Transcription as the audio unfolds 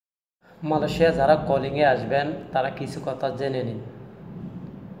Malaysia যারা কলিংয়ে আসবেন তারা কিছু কথা জেনে নিন।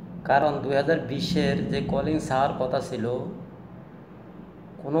 কারণ 2020-এর যে কলিং ছাড়ার কথা ছিল,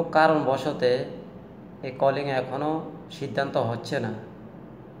 কোনো কারণবশতে এই কলিং এখনও সিদ্ধান্ত হচ্ছে না।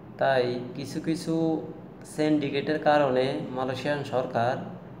 তাই কিছু কিছু সিন্ডিকেটের কারণে মালয়েশিয়ান সরকার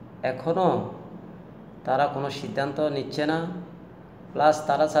এখনও তারা কোনো সিদ্ধান্ত নিচ্ছে না। প্লাস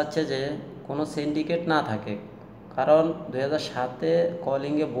তারা চাচ্ছে যে কোনো সিন্ডিকেট না থাকে। কারণ 2007-এ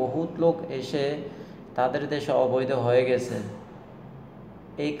কলিংয়ে বহুত লোক এসে তাদের দেশে অবৈধ হয়ে গেছে।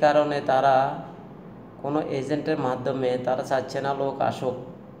 এই কারণে তারা কোনো এজেন্টের মাধ্যমে তারা চাচ্ছে না লোক আসুক।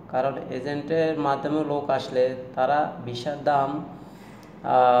 কারণ এজেন্টের মাধ্যমে লোক আসলে তারা ভিসার দাম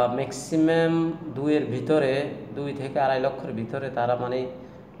ম্যাক্সিমাম 2 থেকে 2.5 লক্ষের ভিতরে তারা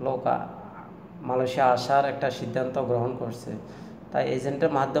লোক মালয়েশিয়া আসার একটা সিদ্ধান্ত গ্রহণ করছে। তাই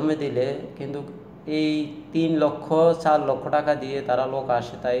এজেন্টের মাধ্যমে দিলে কিন্তু এই 3 লক্ষ 4 লক্ষ টাকা দিয়ে তারা লোক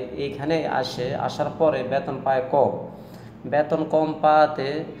আসে। তাই এইখানে আসার পরে বেতন পায় কম। বেতন কম পাওয়াতে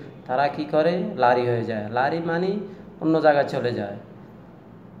তারা কি করে, লারি হয়ে যায়। লারি অন্য জায়গায় চলে যায়।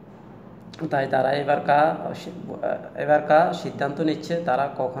 তাই তারা এবারকার সিদ্ধান্ত নিচ্ছে তারা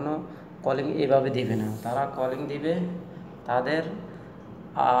কখনো কলিং এভাবে দিবে না। তারা কলিং দিবে তাদের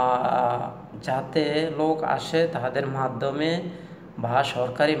যাতে লোক আসে তাদের মাধ্যমে বা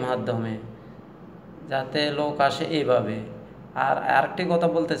সরকারি মাধ্যমে, যাতে লোক আসে এইভাবে। আর আরেকটি কথা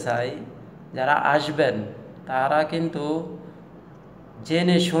বলতে চাই, যারা আসবেন তারা কিন্তু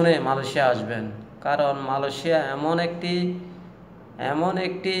জেনে শুনে মালয়েশিয়া আসবেন। কারণ মালয়েশিয়া এমন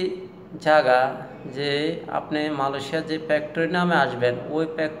একটি জায়গা যে আপনি মালয়েশিয়া যে ফ্যাক্টরি নামে আসবেন, ওই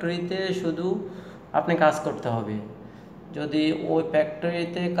ফ্যাক্টরিতে শুধু আপনি কাজ করতে হবে। যদি ওই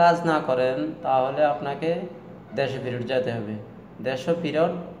ফ্যাক্টরিতে কাজ না করেন তাহলে আপনাকে দেশে ফেরত যেতে হবে।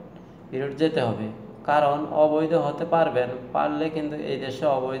 ফেরত যেতে হবে। কারণ অবৈধ হতে পারলে কিন্তু এই দেশে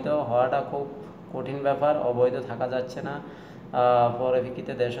অবৈধ হওয়াটা খুব কঠিন ব্যাপার। অবৈধ থাকা যাচ্ছে না,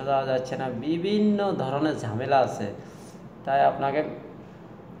 পরবর্তীতে দেশে যাওয়া যাচ্ছে না, বিভিন্ন ধরনের ঝামেলা আছে। তাই আপনাকে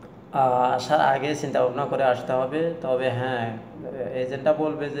আসার আগে চিন্তা ভাবনা করে আসতে হবে। তবে হ্যাঁ, এজেন্টটা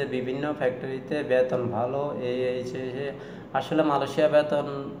বলবে যে বিভিন্ন ফ্যাক্টরিতে বেতন ভালো, আসলে মালয়েশিয়া বেতন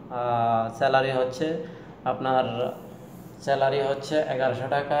স্যালারি হচ্ছে 1100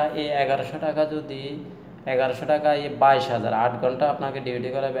 টাকা। এই 1100 টাকা যদি 22,000, 8 ঘন্টা আপনাকে ডিউটি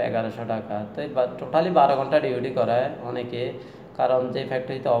করাবে 1100 টাকা। তো টোটালি 12 ঘন্টা ডিউটি করায় অনেকে। কারণ যে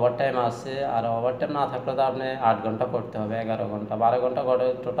ফ্যাক্টরিতে ওভারটাইম আছে, আর ওভারটাইম না থাকলে তো আপনি 8 ঘন্টা করতে হবে, 11 ঘন্টা 12 ঘন্টা করে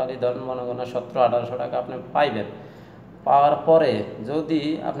টোটালি ধরুন মনে করেন 1700-1800 টাকা আপনি পাইবেন। পাওয়ার পরে যদি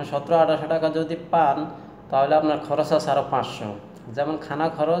আপনি 1700-1800 টাকা যদি পান, তাহলে আপনার খরচ আছে আরও 500। যেমন খানা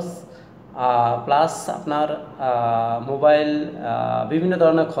খরচ প্লাস আপনার মোবাইল, বিভিন্ন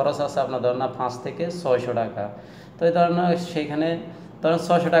ধরনের খরচ আছে আপনার ধরেন 5 থেকে 600 টাকা। তো এই ধরনের সেইখানে ধরেন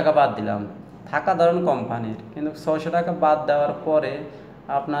 600 টাকা বাদ দিলাম, থাকা ধরেন কোম্পানির, কিন্তু 600 টাকা বাদ দেওয়ার পরে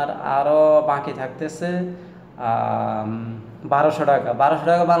আপনার আরও বাকি থাকতেছে 1200 টাকা। 1200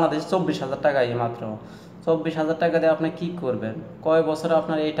 টাকা বাংলাদেশে 24,000 টাকা। এই মাত্র 24,000 টাকা দিয়ে আপনি কী করবেন? কয় বছরে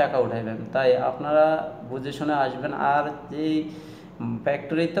আপনার এই টাকা উঠাইবেন? তাই আপনারা বুঝে শুনে আসবেন। আর যেই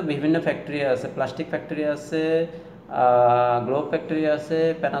ফ্যাক্টরি, তো বিভিন্ন ফ্যাক্টরি আছে, প্লাস্টিক ফ্যাক্টরি আছে, গ্লোব ফ্যাক্টরি আছে,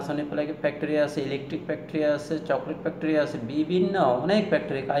 প্যানাসোনিক ফ্যাক্টরি আছে, ইলেকট্রিক ফ্যাক্টরি আছে, চকলেট ফ্যাক্টরি আছে, বিভিন্ন অনেক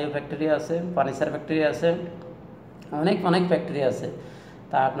ফ্যাক্টরি, কায়ো ফ্যাক্টরি আছে, ফার্নিচার ফ্যাক্টরি আছে, অনেক ফ্যাক্টরি আছে।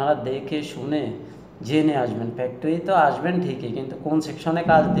 তা আপনারা দেখে শুনে জেনে আসবেন। ফ্যাক্টরি তো আসবেন ঠিকই, কিন্তু কোন সেকশনে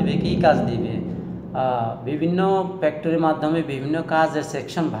কাজ দিবে, কী কাজ দিবে, বিভিন্ন ফ্যাক্টরির মাধ্যমে বিভিন্ন কাজের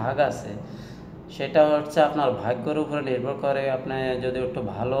সেকশন ভাগ আছে। সেটা হচ্ছে আপনার ভাগ্যের উপরে নির্ভর করে। আপনি যদি একটু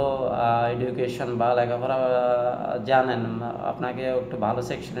ভালো এডুকেশন বা লেখাপড়া জানেন, আপনাকে একটু ভালো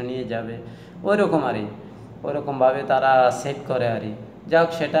সেকশনে নিয়ে যাবে। ওইরকমভাবে তারা সেট করে যাক,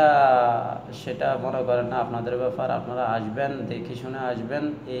 সেটা মনে করেন না আপনাদের ব্যাপার। আপনারা আসবেন, দেখে শুনে আসবেন।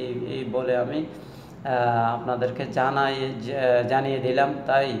 এই বলে আমি আপনাদেরকে জানিয়ে দিলাম।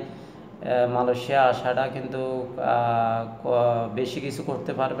 তাই মালয়েশিয়া আসাটা কিন্তু বেশি কিছু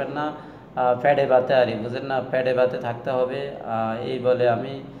করতে পারবেন না, পেটে ভাতে বুঝেন না, পেটে ভাতে থাকতে হবে। এই বলে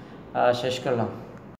আমি শেষ করলাম।